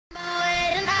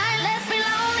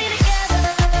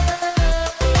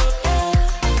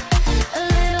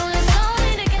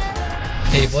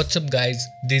What's up guys,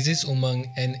 this is Umang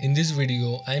and in this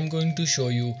video I am going to show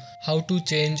you how to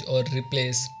change or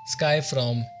replace sky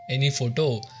from any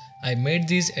photo. I made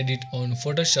this edit on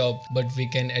Photoshop but we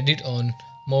can edit on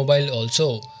mobile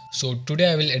also. So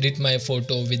today I will edit my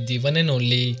photo with the one and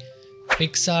only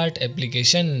PICSART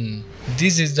application.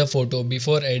 This is the photo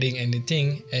before adding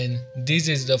anything and this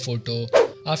is the photo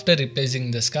after replacing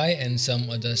the sky and some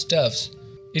other stuffs.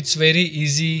 It's very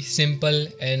easy, simple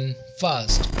and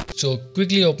fast. So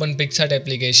quickly open PICSART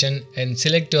application and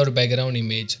select your background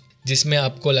image जिसमें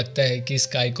आपको लगता है कि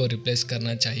sky को replace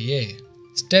करना चाहिए.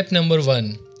 Step number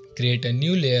 1. Create a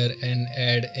new layer and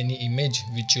add any image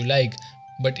which you like,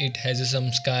 but it has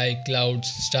some sky, clouds,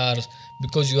 stars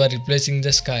because you are replacing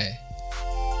the sky.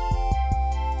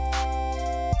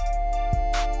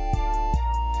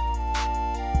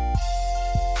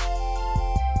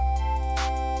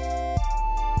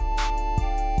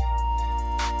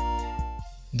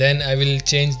 Then I will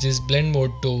change this blend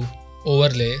mode to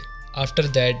overlay. After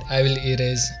that I will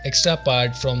erase extra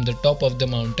part from the top of the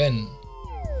mountain.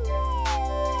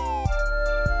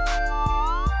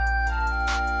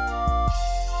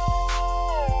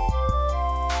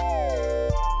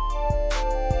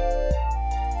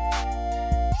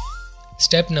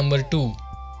 Step number 2.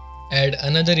 Add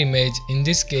another image. In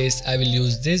this case I will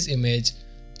use this image.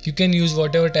 You can use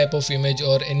whatever type of image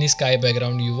or any sky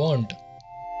background you want.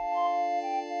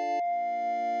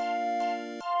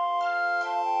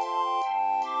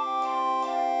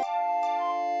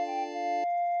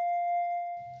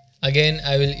 Again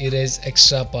I will erase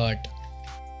extra part.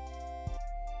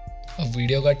 अब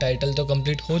video का title तो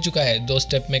complete हो चुका है, 2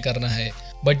 step में करना है,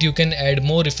 but you can add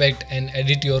more effect and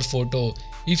edit your photo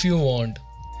if you want.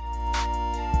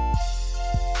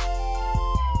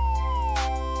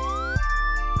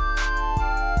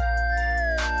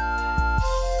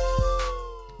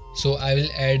 So I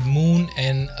will add moon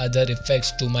and other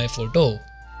effects to my photo.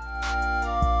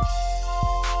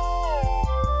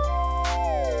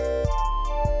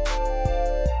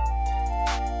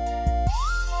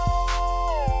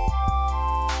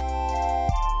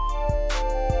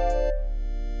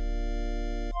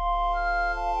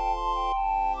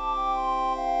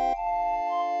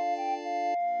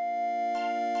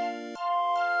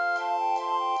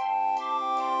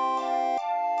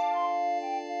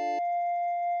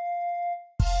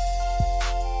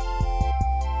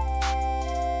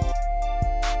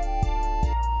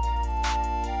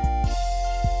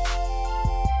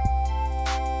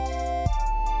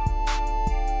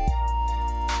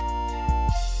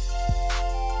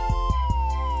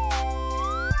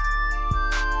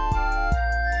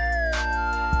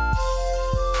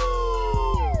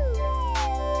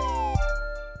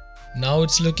 Now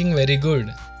it's looking very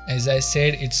good. As I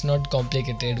said, it's not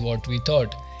complicated what we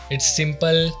thought. It's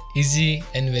simple, easy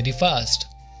and very fast.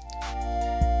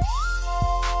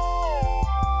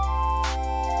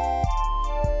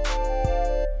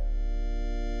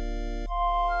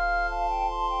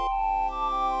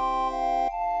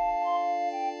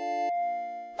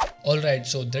 Alright,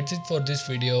 so that's it for this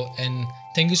video and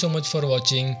thank you so much for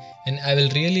watching, and I will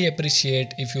really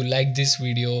appreciate if you like this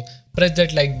video. Press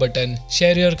that like button,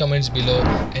 share your comments below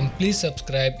and please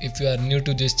subscribe if you are new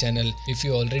to this channel. If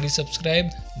you already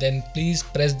subscribed, then please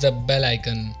press the bell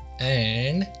icon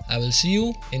and I will see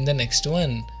you in the next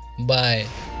one. Bye.